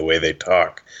through in the way they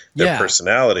talk. Their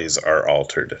personalities are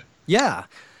altered. Yeah.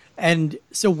 And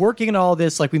so working in all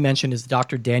this, like we mentioned, is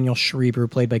Dr. Daniel Schreiber,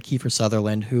 played by Kiefer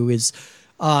Sutherland, who is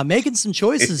making some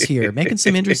choices here, making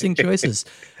some interesting choices.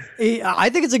 I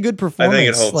think it's a good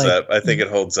performance. I think it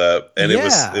holds up. And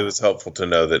it was helpful to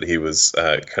know that he was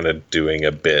kind of doing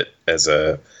a bit as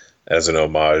an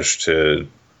homage to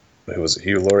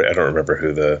Hugh Laurie. I don't remember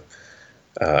who the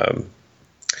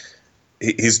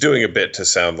he's doing a bit to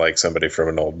sound like somebody from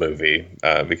an old movie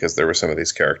because there were some of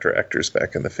these character actors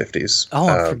back in the 50s. Oh,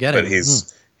 I'm forgetting. But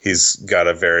he's got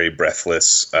a very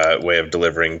breathless way of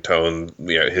delivering tone,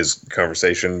 you know, his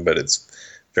conversation, but it's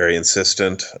very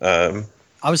insistent.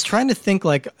 I was trying to think,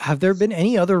 like, have there been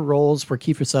any other roles where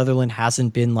Kiefer Sutherland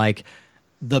hasn't been like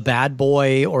the bad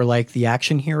boy or like the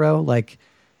action hero? Like,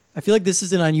 I feel like this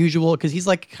is an unusual because he's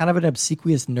like kind of an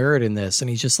obsequious nerd in this, and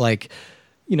he's just like,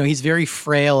 you know, he's very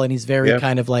frail and he's very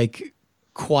kind of like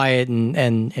quiet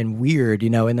and weird, you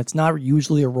know, and it's not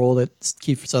usually a role that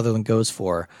Kiefer Sutherland goes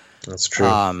for. That's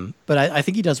true. But I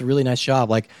think he does a really nice job.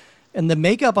 Like, and the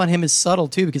makeup on him is subtle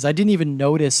too, because I didn't even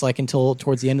notice like until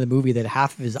towards the end of the movie that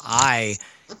half of his eye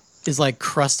is like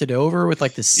crusted over with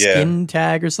like the skin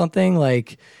tag or something.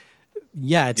 Like,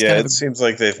 it seems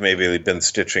like they've maybe been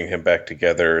stitching him back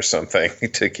together or something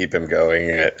to keep him going.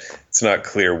 It's not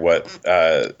clear what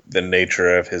the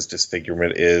nature of his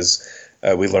disfigurement is.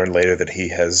 We learn later that he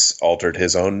has altered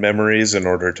his own memories in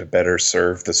order to better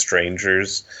serve the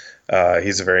strangers.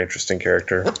 He's a very interesting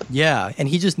character. Yeah, and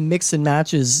he just mix and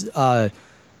matches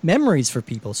memories for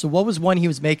people. So what was one he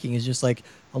was making is just like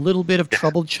a little bit of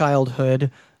troubled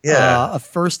childhood, a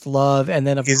first love, and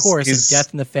then of course a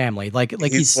death in the family. Like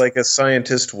he's like a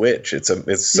scientist witch. It's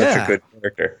such a good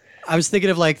character. I was thinking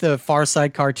of like the Far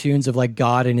Side cartoons of like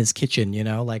God in his kitchen, you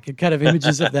know, like kind of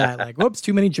images of that, like, whoops,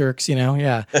 too many jerks, you know?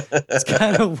 Yeah. It's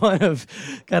kind of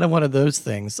one of those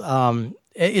things.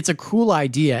 It's a cool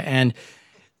idea. And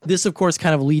this, of course,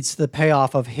 kind of leads to the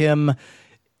payoff of him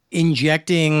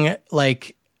injecting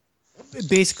like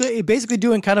basically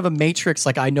doing kind of a Matrix,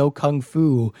 like I know Kung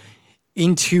Fu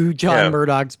into John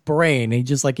Murdoch's brain. He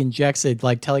just like injects it,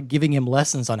 like giving him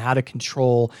lessons on how to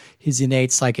control his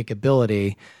innate psychic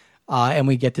ability. And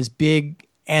we get this big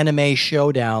anime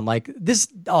showdown. Like this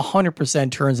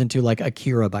 100% turns into like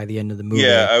Akira by the end of the movie.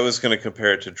 Yeah, I was going to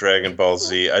compare it to Dragon Ball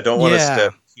Z. I don't want to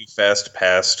step too fast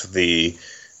past the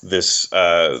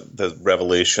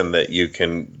revelation that you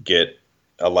can get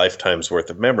a lifetime's worth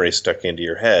of memory stuck into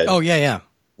your head. Oh, yeah.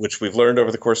 Which we've learned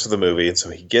over the course of the movie, and so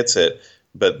he gets it.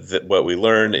 But what we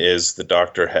learn is the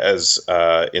Doctor has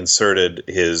inserted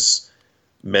his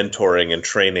mentoring and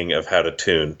training of how to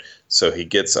tune. So he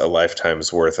gets a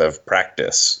lifetime's worth of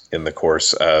practice in the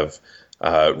course of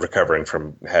recovering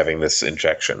from having this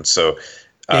injection. So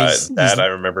I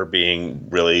remember being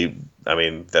really, I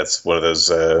mean, that's one of those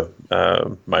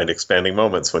mind-expanding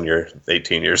moments when you're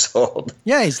 18 years old.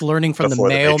 Yeah, he's learning from the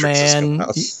mailman.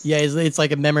 It's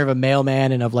like a memory of a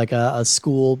mailman and of like a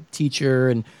school teacher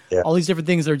and all these different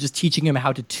things that are just teaching him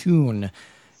how to tune,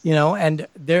 you know. And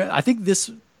I think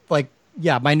this, like,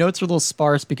 my notes are a little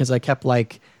sparse because I kept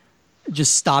like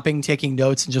just stopping taking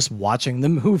notes and just watching the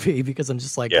movie because I'm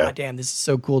just like, God damn, this is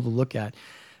so cool to look at.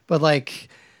 But like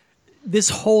this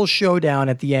whole showdown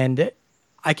at the end,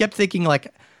 I kept thinking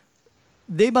like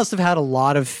they must have had a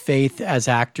lot of faith as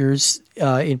actors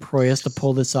in Proyas to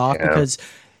pull this off because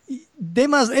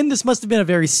this must have been a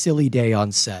very silly day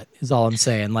on set is all I'm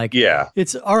saying. Like,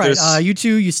 it's all right. You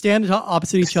two, you stand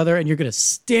opposite each other and you're going to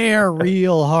stare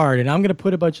real hard. And I'm going to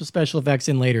put a bunch of special effects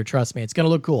in later. Trust me, it's going to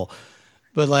look cool.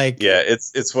 But like,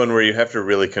 it's one where you have to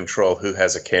really control who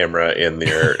has a camera in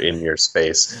your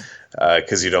space.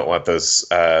 Cause you don't want those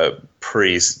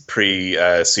pre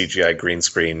CGI green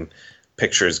screen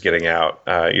pictures getting out.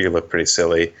 You look pretty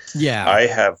silly. Yeah.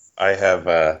 I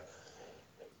have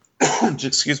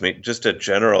excuse me, just a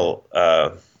general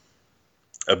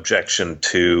objection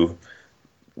to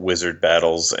wizard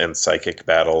battles and psychic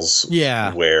battles.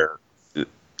 Yeah. Where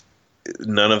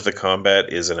none of the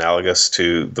combat is analogous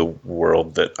to the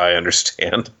world that I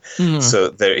understand. Mm-hmm.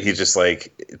 So he's just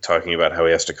like talking about how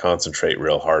he has to concentrate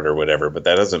real hard or whatever, but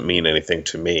that doesn't mean anything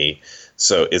to me.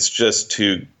 So it's just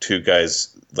two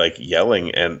guys like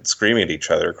yelling and screaming at each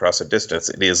other across a distance.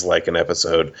 It is like an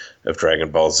episode of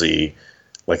Dragon Ball Z,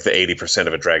 like the 80%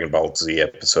 of a Dragon Ball Z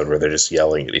episode where they're just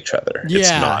yelling at each other.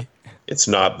 Yeah. It's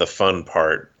not the fun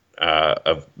part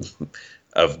of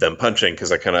them punching,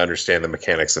 because I kind of understand the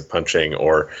mechanics of punching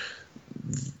or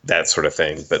that sort of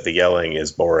thing, but the yelling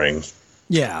is boring.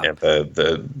 Yeah. And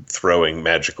the throwing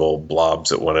magical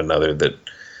blobs at one another that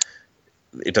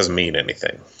it doesn't mean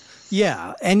anything.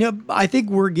 Yeah, and I think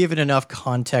we're given enough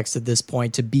context at this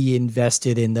point to be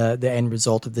invested in the end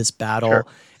result of this battle. Sure.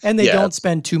 And they don't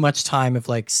spend too much time of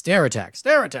like stare attack.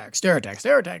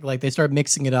 Like they start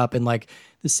mixing it up and like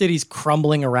the city's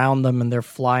crumbling around them and they're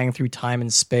flying through time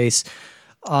and space.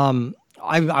 I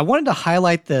wanted to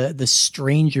highlight the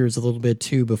strangers a little bit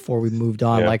too before we moved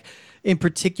on. Yeah. Like in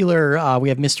particular, we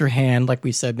have Mr. Hand, like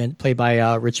we said, played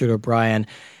by Richard O'Brien.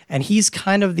 And he's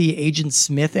kind of the Agent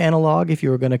Smith analog, if you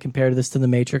were going to compare this to the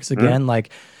Matrix again. Like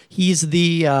he's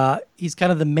he's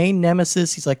kind of the main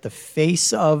nemesis. He's like the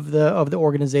face of the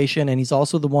organization, and he's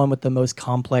also the one with the most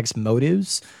complex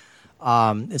motives.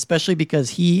 Especially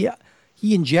because he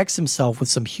injects himself with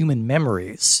some human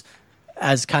memories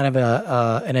as kind of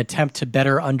an attempt to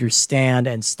better understand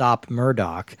and stop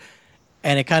Murdoch.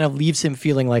 And it kind of leaves him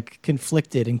feeling like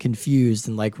conflicted and confused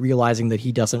and like realizing that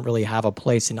he doesn't really have a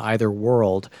place in either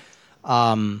world.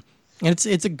 And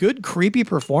it's a good creepy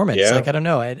performance. Yeah. Like, I don't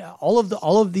know. And all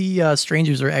of the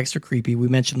strangers are extra creepy. We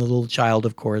mentioned the little child,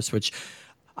 of course, which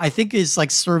I think is like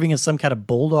serving as some kind of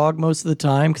bulldog most of the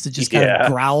time because it just kind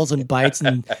of growls and bites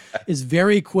and is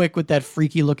very quick with that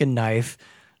freaky looking knife.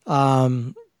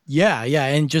 And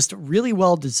just really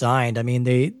well designed. I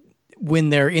mean, when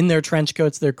they're in their trench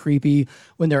coats, they're creepy.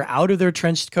 When they're out of their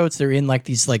trench coats, they're in like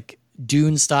these like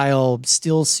Dune style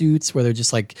still suits where they're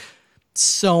just like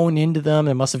sewn into them.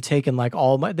 It must have taken like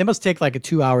they must take like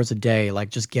 2 hours a day,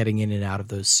 like just getting in and out of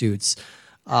those suits.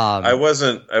 I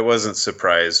wasn't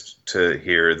surprised to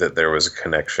hear that there was a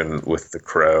connection with the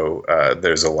Crow.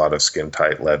 There's a lot of skin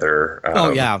tight leather.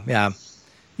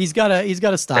 He's got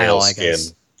a style, I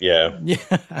guess. Yeah.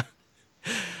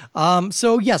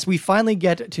 So yes, we finally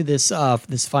get to this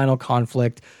final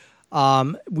conflict.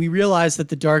 We realize that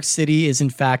the Dark City is in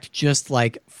fact just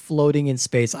like floating in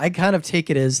space. I kind of take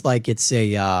it as like it's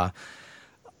a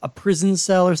prison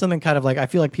cell or something. Kind of like I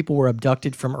feel like people were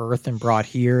abducted from Earth and brought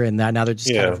here, and that now they're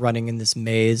just kind of running in this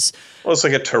maze. Well, it's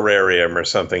like a terrarium or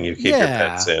something you keep your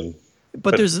pets in,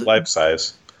 but there's life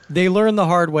size. They learn the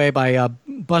hard way by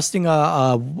busting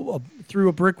through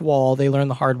a brick wall. They learn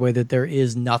the hard way that there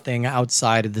is nothing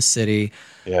outside of the city.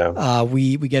 Yeah.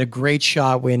 We get a great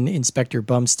shot when Inspector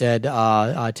Bumstead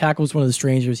tackles one of the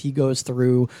strangers. He goes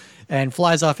through and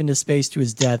flies off into space to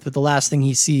his death. But the last thing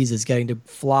he sees is getting to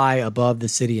fly above the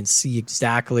city and see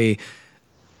exactly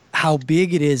how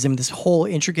big it is and this whole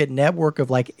intricate network of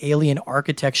like alien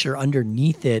architecture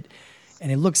underneath it.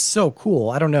 And it looks so cool.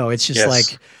 I don't know. It's just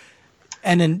like,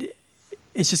 and then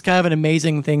it's just kind of an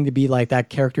amazing thing to be like that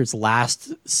character's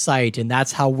last sight. And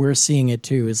that's how we're seeing it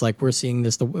too, is like we're seeing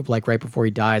this like right before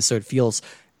he dies. So it feels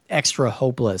extra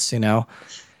hopeless, you know?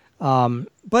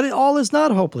 But it all is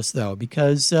not hopeless though,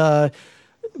 because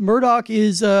Murdoch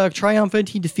is triumphant.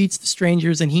 He defeats the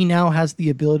strangers and he now has the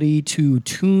ability to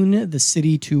tune the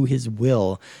city to his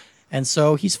will. And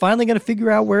so he's finally going to figure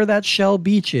out where that Shell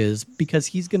Beach is because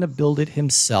he's going to build it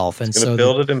himself. And he's going to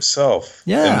build it himself.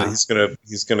 Yeah. And he's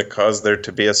going to cause there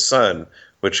to be a sun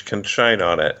which can shine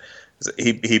on it.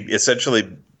 He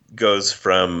essentially goes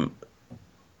from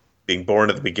being born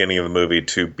at the beginning of the movie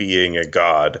to being a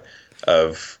god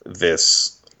of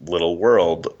this little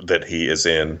world that he is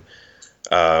in.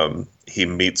 He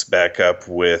meets back up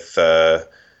with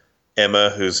Emma,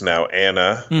 who's now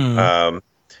Anna.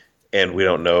 And we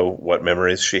don't know what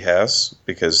memories she has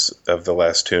because of the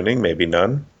last tuning, maybe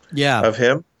none of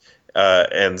him.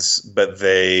 But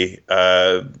they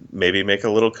maybe make a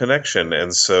little connection.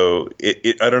 And so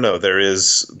I don't know.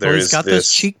 He's got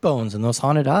those cheekbones and those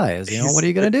haunted eyes. You know, what are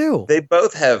you going to do? They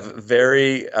both have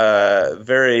very,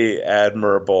 very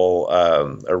admirable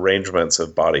arrangements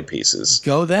of body pieces.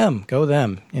 Go them,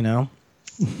 you know.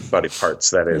 Body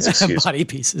parts, that is. Excuse body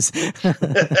pieces.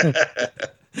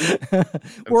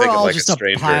 We're all like just a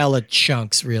pile of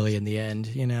chunks, really, in the end,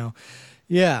 you know?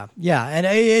 Yeah. And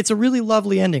it's a really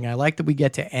lovely ending. I like that we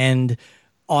get to end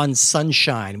on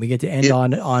sunshine. We get to end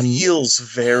on feels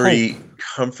very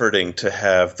comforting to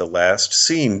have the last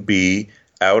scene be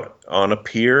out on a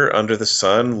pier under the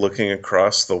sun, looking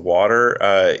across the water.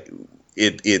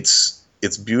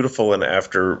 It's beautiful, and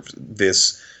after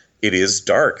this, it is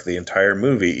dark. The entire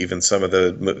movie, even some of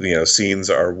the scenes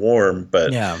are warm,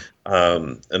 but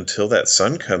until that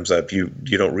sun comes up, you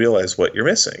don't realize what you're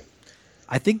missing.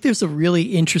 I think there's a really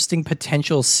interesting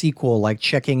potential sequel, like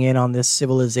checking in on this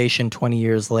civilization 20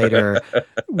 years later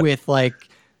with like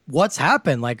what's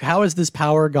happened, like how has this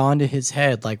power gone to his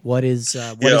head, like what is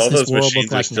all this those world machines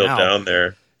look like are still now? down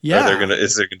there. Yeah,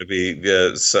 is there gonna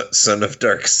be Son of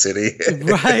Dark City?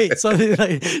 Right, something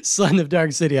like Son of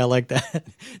Dark City. I like that.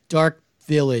 Dark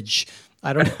Village.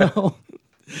 I don't know.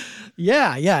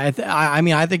 Yeah. I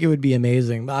mean, I think it would be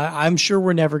amazing. I'm sure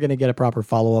we're never going to get a proper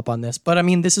follow up on this, but I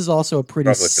mean, this is also a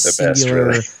pretty singular.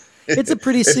 Really. It's a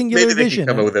pretty singular maybe they vision.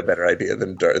 Can come up with a better idea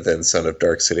than Son of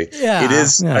Dark City. Yeah, it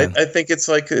is. Yeah. I think it's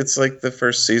like the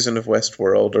first season of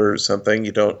Westworld or something.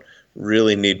 You don't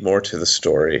really need more to the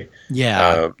story.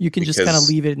 Yeah, you can just kind of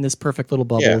leave it in this perfect little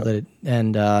bubble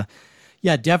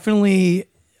definitely.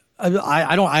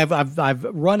 I've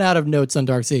run out of notes on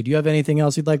Dark City. Do you have anything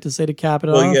else you'd like to say to cap it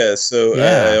off? Well, yeah. So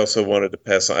I also wanted to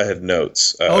pass on. I had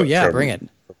notes. Bring it.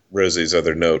 Rosie's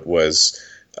other note was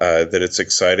that it's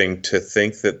exciting to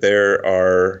think that there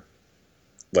are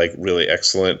like really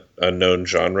excellent unknown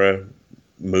genre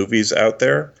movies out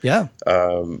there. Yeah.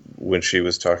 When she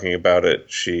was talking about it,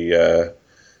 she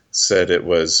said it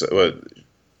was.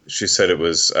 She said it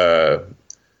was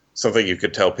something you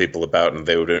could tell people about, and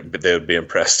they would be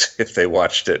impressed if they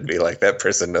watched it and be like, "That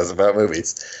person knows about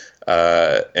movies."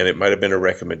 And it might have been a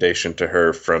recommendation to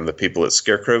her from the people at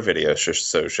Scarecrow Video.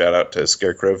 So shout out to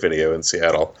Scarecrow Video in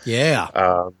Seattle. Yeah.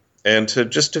 And to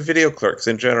Video Clerks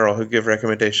in general who give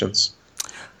recommendations.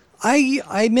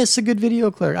 I miss a good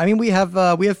Video Clerk. I mean, we have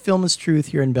Film is Truth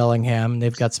here in Bellingham.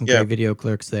 They've got some great Video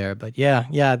Clerks there. But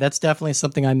yeah, that's definitely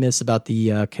something I miss about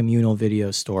the communal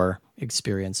video store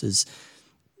experiences.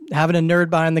 Having a nerd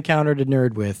behind the counter to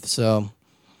nerd with. So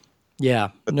yeah,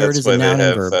 but nerd is a noun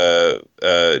and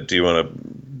verb. Do you want to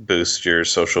boost your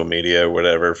social media or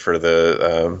whatever for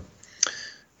the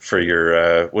for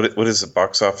your what is the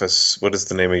box office? What is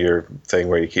the name of your thing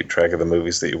where you keep track of the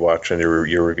movies that you watch and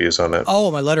your reviews on it?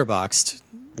 Oh, my Letterboxd.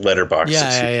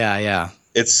 Yeah.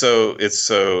 It's so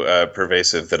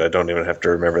pervasive that I don't even have to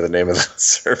remember the name of the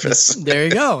service. There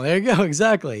you go.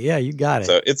 Exactly. Yeah, you got it.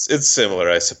 So it's similar,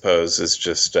 I suppose. It's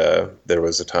just there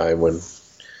was a time when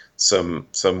some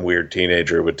weird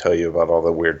teenager would tell you about all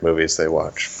the weird movies they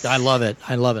watch. I love it.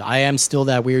 I am still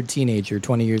that weird teenager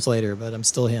 20 years later, but I'm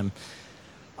still him.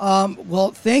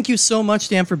 Well, thank you so much,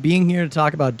 Dan, for being here to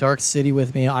talk about Dark City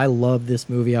with me. I love this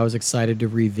movie. I was excited to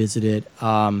revisit it.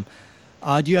 Do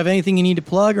you have anything you need to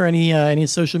plug, or any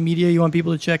social media you want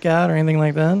people to check out, or anything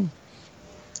like that?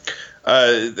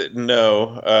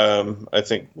 No. I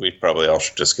think we probably all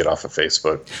should just get off of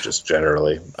Facebook, just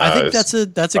generally. I think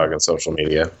that's on social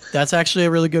media. That's actually a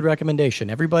really good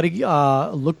recommendation. Everybody,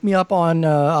 look me up on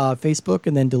Facebook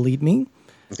and then delete me.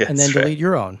 And then delete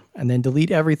your own, and then delete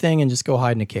everything and just go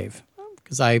hide in a cave,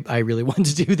 because I really want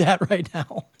to do that right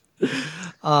now.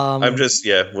 We'll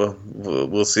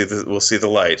see the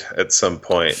light at some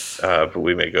point, but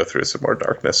we may go through some more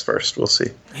darkness first. We'll see.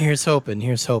 Here's hoping.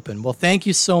 Well, thank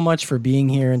you so much for being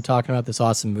here and talking about this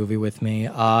awesome movie with me.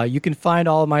 You can find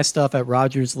all of my stuff at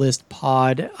Rogers List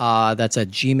Pod. That's at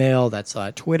Gmail. That's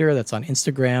on Twitter. That's on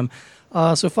Instagram.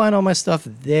 So find all my stuff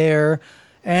there.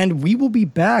 And we will be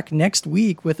back next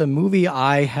week with a movie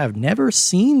I have never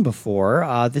seen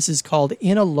before. This is called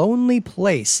In a Lonely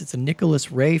Place. It's a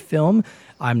Nicholas Ray film.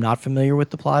 I'm not familiar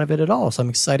with the plot of it at all, so I'm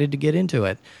excited to get into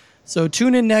it. So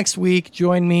tune in next week.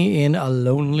 Join me in A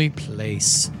Lonely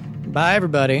Place. Bye,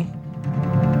 everybody.